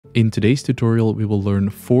In today's tutorial, we will learn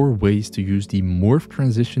 4 ways to use the Morph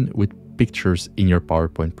transition with pictures in your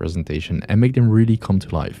PowerPoint presentation and make them really come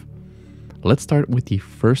to life. Let's start with the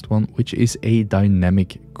first one, which is a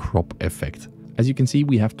dynamic crop effect. As you can see,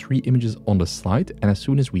 we have 3 images on the slide, and as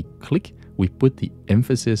soon as we click, we put the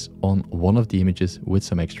emphasis on one of the images with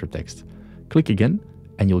some extra text. Click again,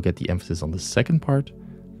 and you'll get the emphasis on the second part.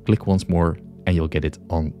 Click once more, and you'll get it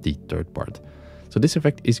on the third part. So this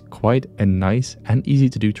effect is quite a nice and easy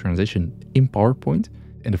to do transition in PowerPoint.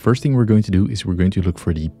 And the first thing we're going to do is we're going to look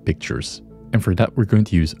for the pictures. And for that, we're going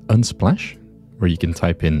to use Unsplash, where you can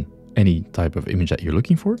type in any type of image that you're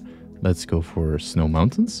looking for. Let's go for snow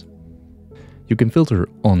mountains. You can filter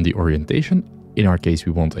on the orientation. In our case,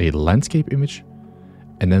 we want a landscape image,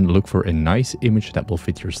 and then look for a nice image that will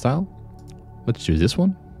fit your style. Let's choose this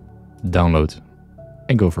one, download,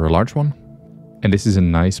 and go for a large one. And this is a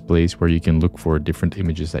nice place where you can look for different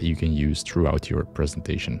images that you can use throughout your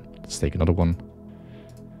presentation. Let's take another one,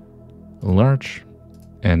 large,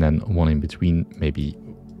 and then one in between, maybe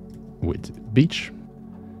with beach.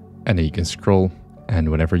 And then you can scroll, and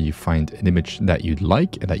whenever you find an image that you'd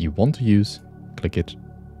like and that you want to use, click it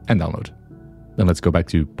and download. Then let's go back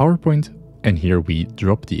to PowerPoint, and here we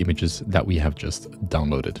drop the images that we have just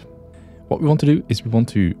downloaded. What we want to do is we want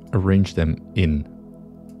to arrange them in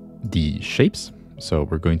the shapes. So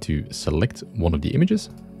we're going to select one of the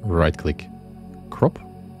images, right click, crop,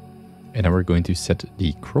 and then we're going to set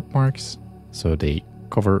the crop marks so they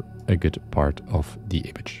cover a good part of the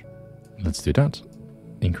image. Let's do that.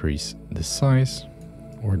 Increase the size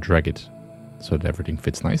or drag it so that everything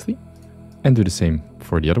fits nicely, and do the same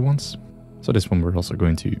for the other ones. So this one we're also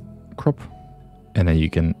going to crop, and then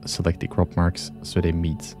you can select the crop marks so they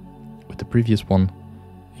meet with the previous one,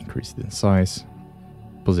 increase it in size,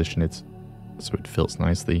 position it so it fills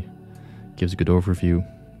nicely, gives a good overview.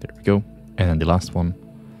 There we go. And then the last one,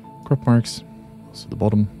 crop marks, also the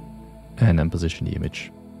bottom, and then position the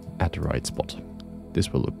image at the right spot.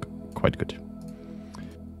 This will look quite good.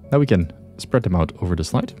 Now we can spread them out over the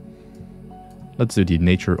slide. Let's do the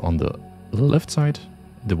nature on the left side,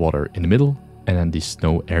 the water in the middle, and then the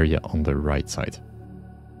snow area on the right side.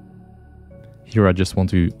 Here I just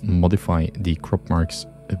want to modify the crop marks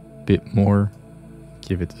a bit more,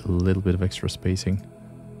 give it a little bit of extra spacing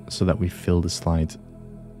so that we fill the slide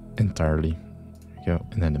entirely. There we go.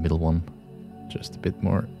 And then the middle one, just a bit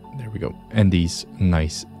more. There we go. And these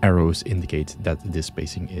nice arrows indicate that this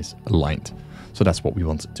spacing is aligned. So that's what we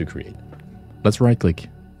want to create. Let's right click,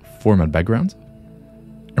 format background,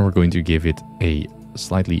 and we're going to give it a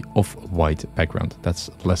slightly off-white background that's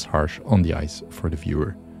less harsh on the eyes for the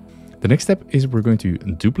viewer. The next step is we're going to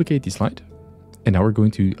duplicate the slide, and now we're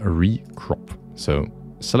going to re-crop. So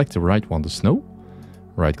select the right one, the snow,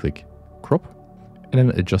 right click, crop, and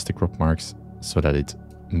then adjust the crop marks so that it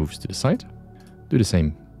moves to the side. Do the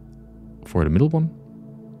same for the middle one,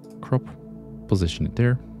 crop, position it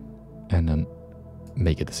there, and then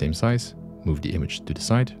make it the same size, move the image to the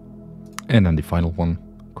side. And then the final one,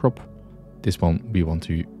 crop. This one we want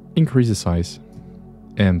to increase the size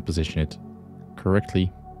and position it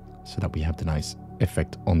correctly so that we have the nice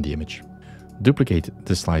effect on the image. Duplicate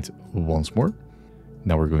the slide once more.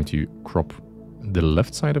 Now we're going to crop the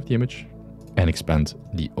left side of the image and expand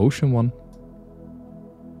the ocean one.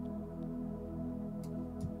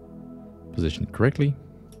 Position it correctly.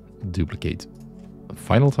 Duplicate a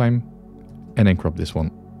final time, and then crop this one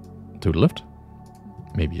to the left.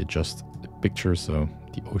 Maybe adjust the picture so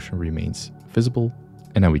the ocean remains visible.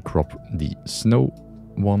 And then we crop the snow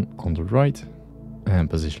one on the right and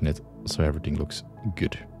position it so everything looks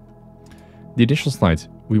good. The initial slide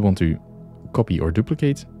we want to copy or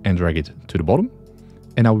duplicate and drag it to the bottom.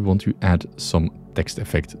 And now we want to add some text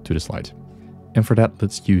effect to the slide. And for that,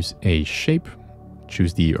 let's use a shape,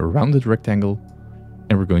 choose the rounded rectangle,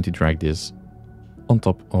 and we're going to drag this on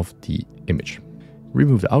top of the image.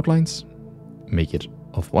 Remove the outlines, make it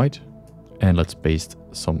off-white, and let's paste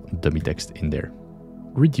some dummy text in there.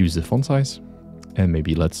 Reduce the font size, and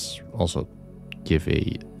maybe let's also give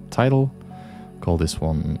a title. Call this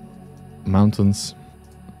one Mountains.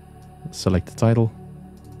 Select the title,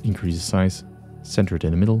 increase the size, center it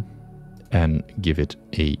in the middle, and give it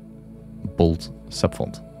a bold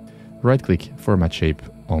subfont. Right click, format shape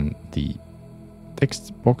on the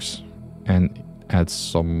text box, and add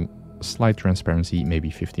some slight transparency, maybe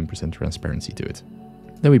 15% transparency to it.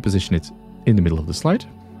 Then we position it in the middle of the slide.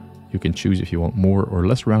 You can choose if you want more or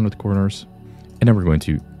less rounded corners. And then we're going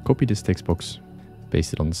to copy this text box,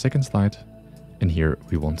 paste it on the second slide, and here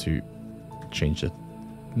we want to change the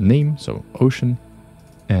name, so ocean,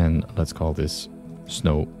 and let's call this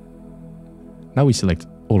snow. Now we select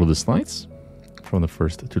all of the slides, from the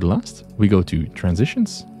first to the last, we go to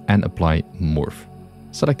Transitions and apply Morph.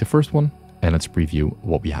 Select the first one and let's preview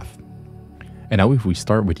what we have. And now if we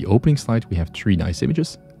start with the opening slide, we have 3 nice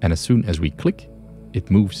images. And as soon as we click,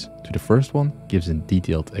 it moves to the first one, gives a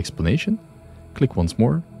detailed explanation. Click once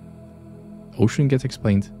more, ocean gets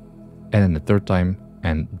explained, and then the third time,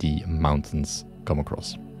 and the mountains come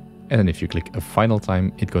across. And then if you click a final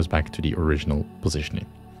time, it goes back to the original positioning.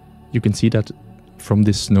 You can see that from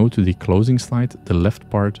this snow to the closing slide, the left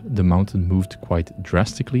part, the mountain moved quite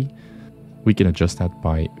drastically. We can adjust that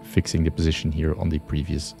by fixing the position here on the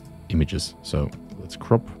previous images. So let's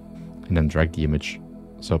crop and then drag the image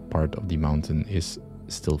so part of the mountain is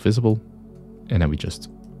still visible. And then we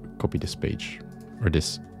just copy this page or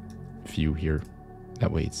this view here.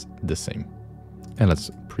 That way it's the same. And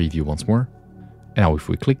let's preview once more. And now if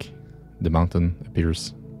we click, the mountain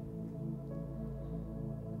appears,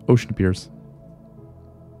 ocean appears,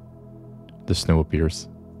 the snow appears,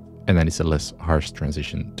 and then it's a less harsh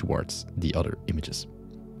transition towards the other images.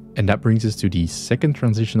 And that brings us to the second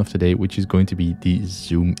transition of today, which is going to be the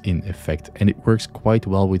zoom in effect. And it works quite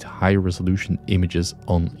well with high resolution images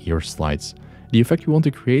on your slides. The effect we want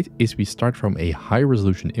to create is we start from a high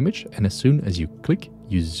resolution image, and as soon as you click,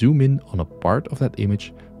 you zoom in on a part of that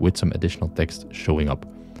image with some additional text showing up.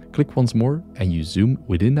 Click once more and you zoom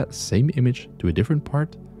within that same image to a different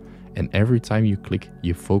part. And every time you click,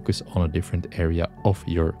 you focus on a different area of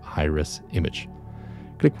your high-res image.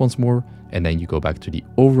 Click once more and then you go back to the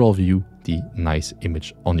overall view, the nice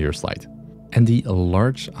image on your slide. And the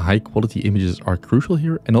large high-quality images are crucial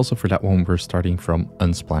here, and also for that one we're starting from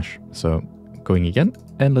Unsplash. So going again,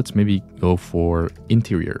 and let's maybe go for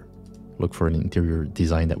interior. Look for an interior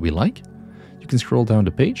design that we like. You can scroll down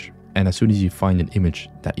the page, and as soon as you find an image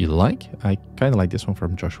that you like, I kind of like this one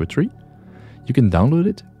from Joshua Tree, you can download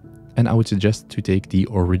it, and I would suggest to take the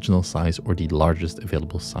original size or the largest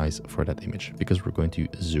available size for that image, because we're going to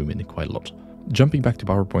zoom in quite a lot. Jumping back to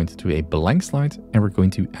PowerPoint to a blank slide, and we're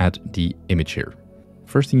going to add the image here.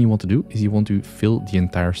 First thing you want to do is you want to fill the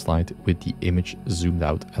entire slide with the image zoomed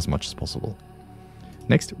out as much as possible.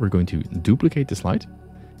 Next, we're going to duplicate the slide.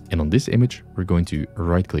 And on this image, we're going to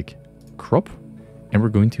right click, crop, and we're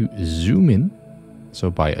going to zoom in. So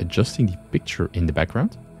by adjusting the picture in the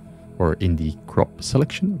background or in the crop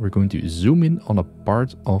selection, we're going to zoom in on a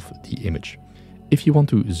part of the image. If you want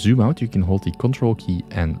to zoom out, you can hold the Control key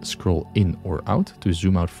and scroll in or out to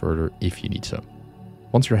zoom out further if you need so.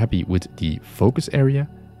 Once you're happy with the focus area,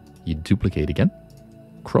 you duplicate again,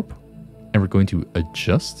 crop, and we're going to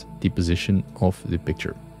adjust the position of the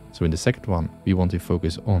picture. So in the second one, we want to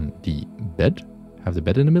focus on the bed, have the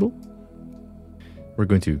bed in the middle. We're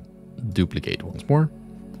going to duplicate once more,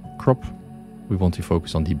 crop. We want to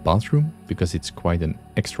focus on the bathroom because it's quite an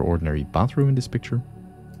extraordinary bathroom in this picture,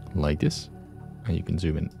 like this. And you can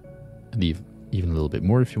zoom in, leave even a little bit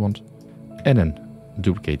more if you want. And then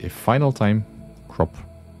duplicate a final time, crop,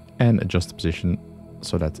 and adjust the position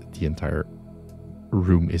so that the entire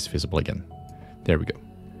room is visible again. There we go.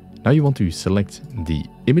 Now you want to select the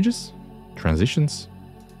images, transitions,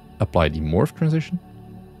 apply the morph transition,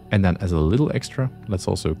 and then as a little extra, let's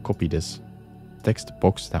also copy this text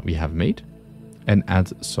box that we have made and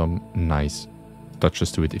add some nice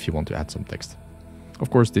touches to it if you want to add some text. Of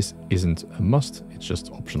course, this isn't a must, it's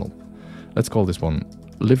just optional. Let's call this one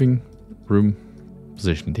living room,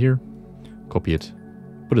 position it here, copy it,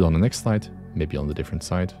 put it on the next slide, maybe on the different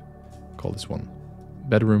side, call this one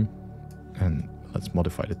bedroom, and let's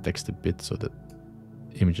modify the text a bit so that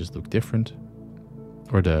images look different,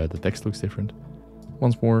 or the text looks different.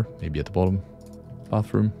 Once more, maybe at the bottom,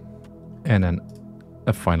 bathroom, and then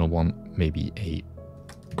a final one, maybe a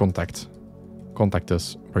contact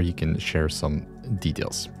us, where you can share some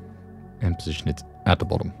details and position it at the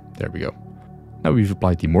bottom. There we go. Now we've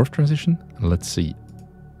applied the morph transition, and let's see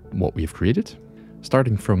what we've created.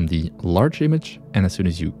 Starting from the large image, and as soon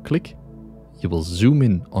as you click, you will zoom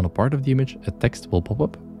in on a part of the image, a text will pop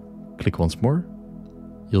up. Click once more,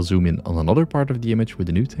 you'll zoom in on another part of the image with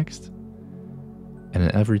a new text. And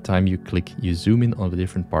then every time you click, you zoom in on a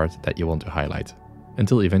different part that you want to highlight,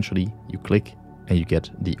 until eventually you click and you get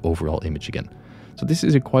the overall image again. So this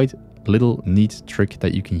is a quite little neat trick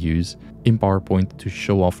that you can use in PowerPoint to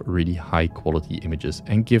show off really high quality images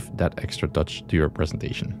and give that extra touch to your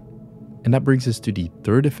presentation. And that brings us to the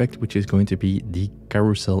third effect, which is going to be the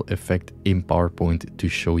carousel effect in PowerPoint to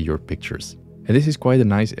show your pictures. And this is quite a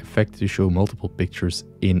nice effect to show multiple pictures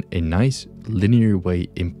in a nice linear way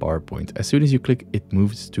in PowerPoint. As soon as you click, it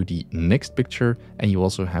moves to the next picture, and you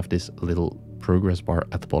also have this little progress bar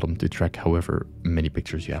at the bottom to track however many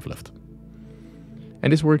pictures you have left.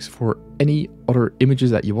 And this works for any other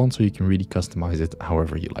images that you want, so you can really customize it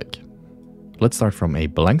however you like. Let's start from a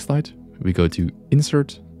blank slide. We go to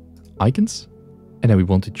Insert, Icons, and then we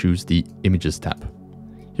want to choose the Images tab.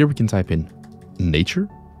 Here we can type in Nature,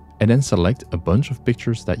 and then select a bunch of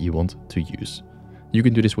pictures that you want to use. You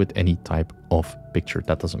can do this with any type of picture,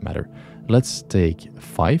 that doesn't matter. Let's take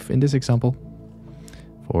 5 in this example.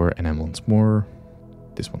 4, and then once more.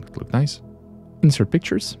 This one could look nice. Insert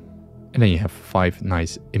Pictures, and then you have 5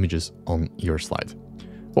 nice images on your slide.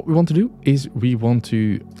 What we want to do is we want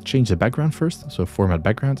to change the background first, so format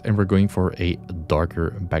background, and we're going for a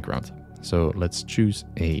darker background. So let's choose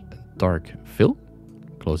a dark fill,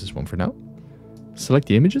 close this one for now. Select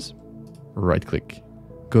the images, right click,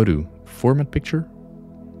 go to Format Picture,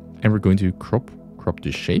 and we're going to crop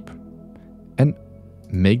the shape and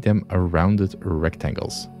make them a rounded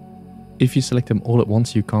rectangles. If you select them all at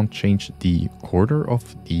once, you can't change the corner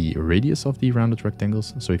of the radius of the rounded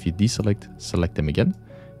rectangles. So if you deselect, select them again,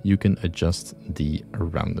 you can adjust the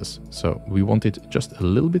roundness. So we want it just a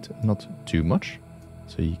little bit, not too much.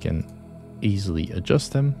 So you can easily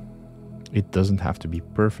adjust them. It doesn't have to be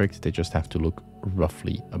perfect. They just have to look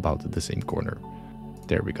roughly about the same corner.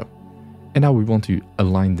 There we go. And now we want to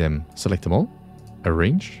align them, select them all,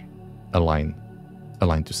 arrange, align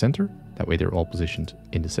to center. That way they're all positioned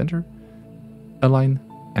in the center. Align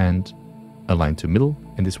and align to middle,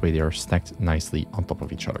 and this way they are stacked nicely on top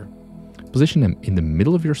of each other. Position them in the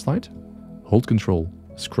middle of your slide. Hold Control,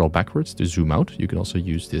 scroll backwards to zoom out. You can also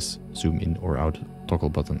use this zoom in or out toggle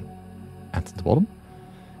button at the bottom,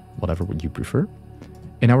 whatever you prefer.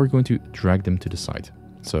 And now we're going to drag them to the side.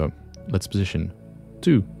 So let's position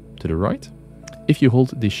 2 to the right. If you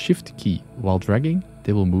hold the Shift key while dragging,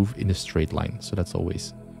 they will move in a straight line. So that's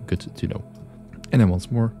always good to know. And then once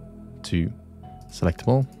more, to select them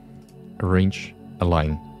all, arrange,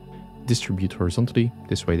 align, distribute horizontally.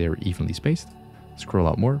 This way they're evenly spaced. Scroll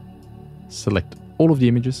out more, select all of the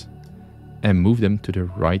images and move them to the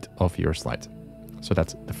right of your slide. So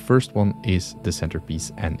that the first one is the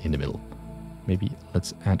centerpiece and in the middle. Maybe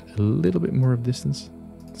let's add a little bit more of distance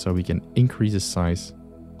so we can increase the size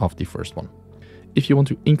of the first one. If you want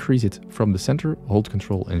to increase it from the center, hold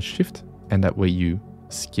Control and Shift, and that way you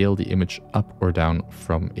scale the image up or down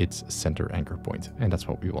from its center anchor point, and that's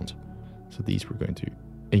what we want. So these we're going to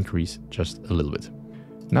increase just a little bit.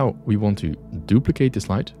 Now we want to duplicate the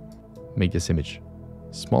slide, make this image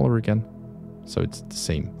smaller again, so it's the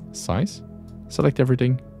same size. Select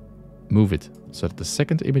everything, move it so that the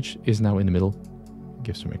second image is now in the middle,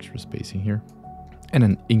 give some extra spacing here, and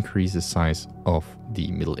then increase the size of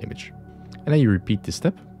the middle image. And then you repeat this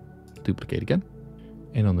step, duplicate again,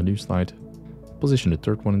 and on the new slide, position the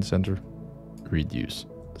third one in the center, reduce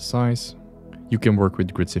the size. You can work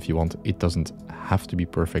with grids if you want. It doesn't have to be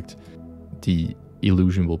perfect. The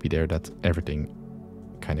illusion will be there that everything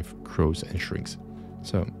kind of grows and shrinks.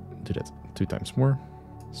 So do that 2 times more,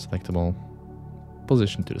 select them all,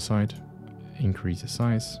 position to the side, increase the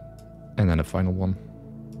size, and then a final one,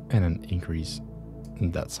 and then increase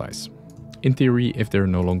that size. In theory, if they're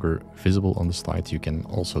no longer visible on the slide, you can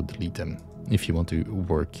also delete them. If you want to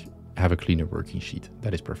have a cleaner working sheet,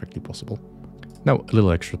 that is perfectly possible. Now, a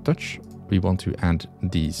little extra touch. We want to add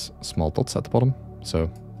these small dots at the bottom. So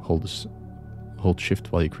hold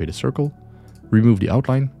Shift while you create a circle, remove the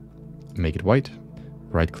outline, make it white,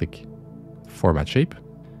 right click, format shape,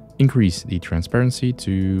 increase the transparency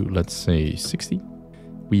to, let's say, 60.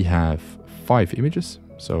 We have 5 images,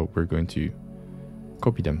 so we're going to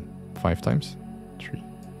copy them 5 times, 3,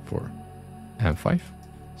 4, and 5.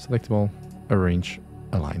 Select them all, arrange,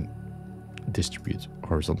 align, distribute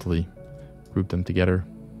horizontally, group them together,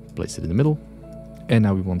 place it in the middle. And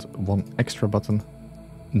now we want one extra button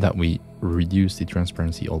that we reduce the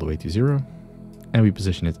transparency all the way to 0. And we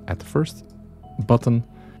position it at the first button,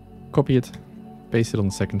 copy it, paste it on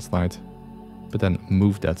the second slide, but then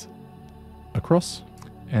move that across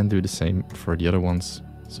and do the same for the other ones.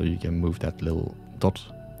 So you can move that little dot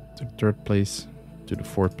to the 3rd place, to the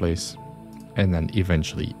 4th place, and then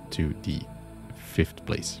eventually to the 5th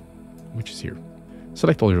place, which is here.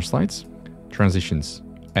 Select all your slides, transitions,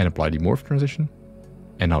 and apply the morph transition.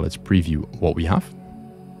 And now let's preview what we have.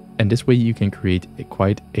 And this way you can create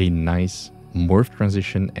quite a nice morph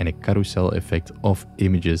transition and a carousel effect of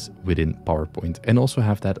images within PowerPoint, and also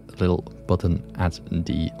have that little button at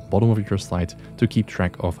the bottom of your slide to keep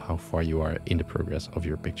track of how far you are in the progress of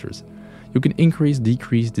your pictures. You can increase,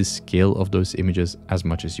 decrease the scale of those images as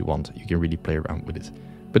much as you want. You can really play around with it.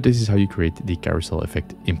 But this is how you create the carousel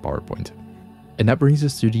effect in PowerPoint. And that brings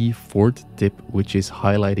us to the 4th tip, which is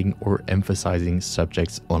highlighting or emphasizing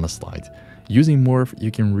subjects on a slide. Using Morph,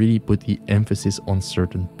 you can really put the emphasis on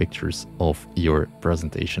certain pictures of your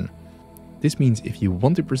presentation. This means if you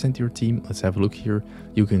want to present your team, let's have a look here,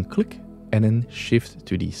 you can click and then shift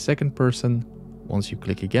to the second person. Once you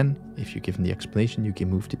click again, if you give them the explanation, you can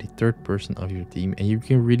move to the third person of your team, and you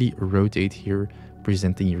can really rotate here,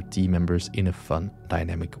 presenting your team members in a fun,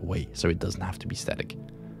 dynamic way, so it doesn't have to be static.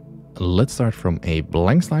 Let's start from a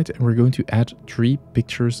blank slide, and we're going to add 3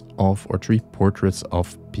 pictures of, or 3 portraits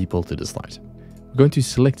of people to the slide. We're going to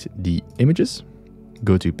select the images,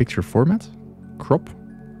 go to picture format, crop,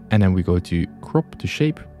 and then we go to crop to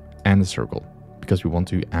shape and the circle, because we want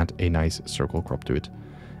to add a nice circle crop to it.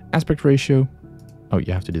 Aspect ratio, oh,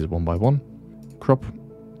 you have to do this one by one. Crop,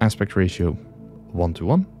 aspect ratio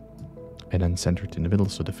 1:1, and then center it in the middle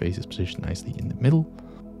so the face is positioned nicely in the middle.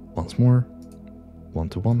 Once more,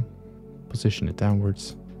 1:1, position it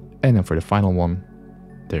downwards, and then for the final one,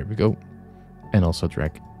 there we go, and also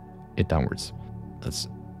drag it downwards. Let's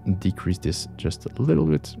decrease this just a little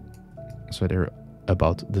bit so they're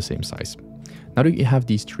about the same size. Now that you have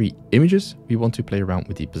these 3 images, we want to play around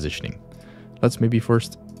with the positioning. Let's maybe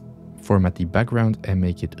first format the background and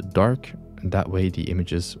make it dark. That way the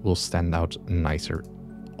images will stand out nicer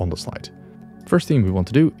on the slide. First thing we want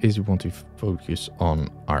to do is we want to focus on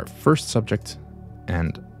our first subject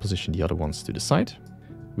and position the other ones to the side.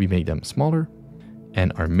 We make them smaller,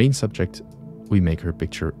 and our main subject, we make her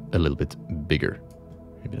picture a little bit bigger.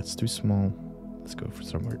 Maybe that's too small. Let's go for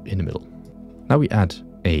somewhere in the middle. Now we add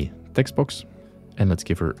a text box, and let's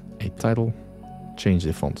give her a title, change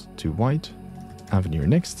the font to white, Avenue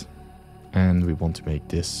next, and we want to make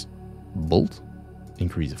this bold,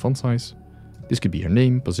 increase the font size. This could be her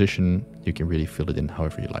name, position, you can really fill it in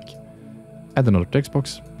however you like. Add another text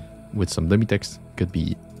box with some dummy text, could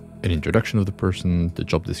be an introduction of the person, the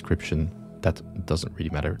job description, that doesn't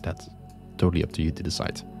really matter, that's totally up to you to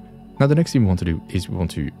decide. Now the next thing we want to do is we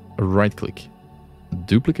want to right click,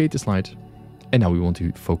 duplicate the slide, and now we want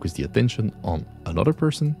to focus the attention on another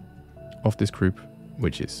person of this group,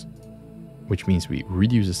 which means we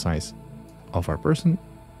reduce the size of our person,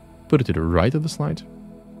 put it to the right of the slide,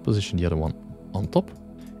 position the other one on top,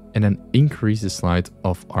 and then increase the slide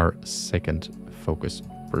of our second focus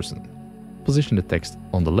person. Position the text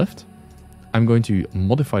on the left. I'm going to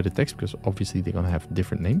modify the text because obviously they're going to have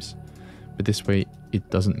different names, but this way it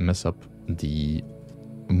doesn't mess up the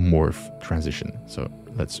morph transition. So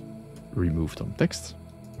let's remove some text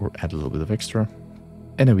or add a little bit of extra.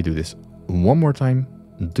 And then we do this one more time,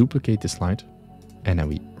 duplicate the slide, and then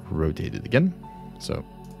we rotate it again. So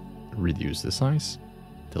reduce the size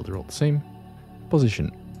till they're all the same.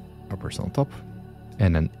 Position our person on top,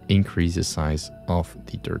 and then increase the size of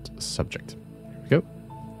the third subject. There we go.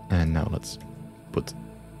 And now let's put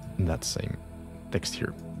that same text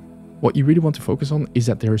here. What you really want to focus on is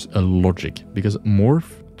that there's a logic, because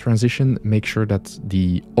morph transition makes sure that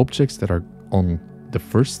the objects that are on the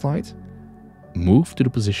first slide move to the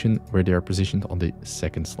position where they are positioned on the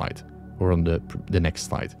second slide or on the next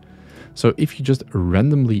slide. So if you just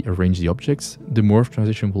randomly arrange the objects, the morph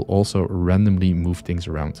transition will also randomly move things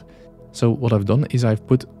around. So what I've done is I've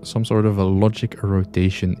put some sort of a logic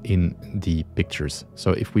rotation in the pictures.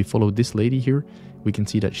 So if we follow this lady here, we can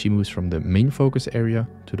see that she moves from the main focus area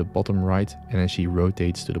to the bottom right, and then she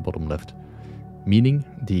rotates to the bottom left. Meaning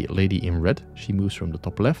the lady in red, she moves from the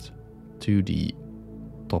top left to the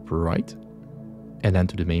top right, and then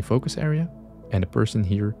to the main focus area. And the person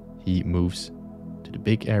here, he moves to the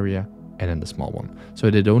big area and then the small one.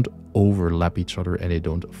 So they don't overlap each other and they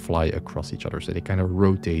don't fly across each other. So they kind of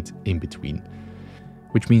rotate in between.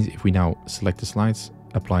 Which means if we now select the slides,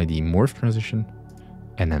 apply the morph transition,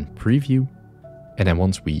 and then preview, and then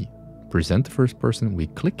once we present the first person, we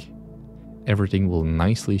click, everything will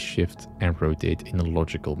nicely shift and rotate in a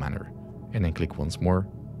logical manner. And then click once more.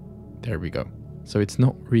 There we go. So it's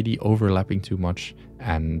not really overlapping too much,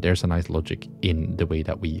 and there's a nice logic in the way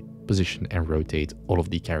that we position and rotate all of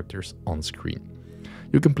the characters on screen.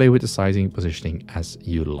 You can play with the sizing and positioning as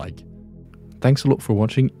you like. Thanks a lot for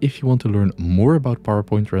watching. If you want to learn more about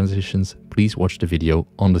PowerPoint transitions, please watch the video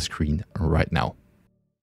on the screen right now.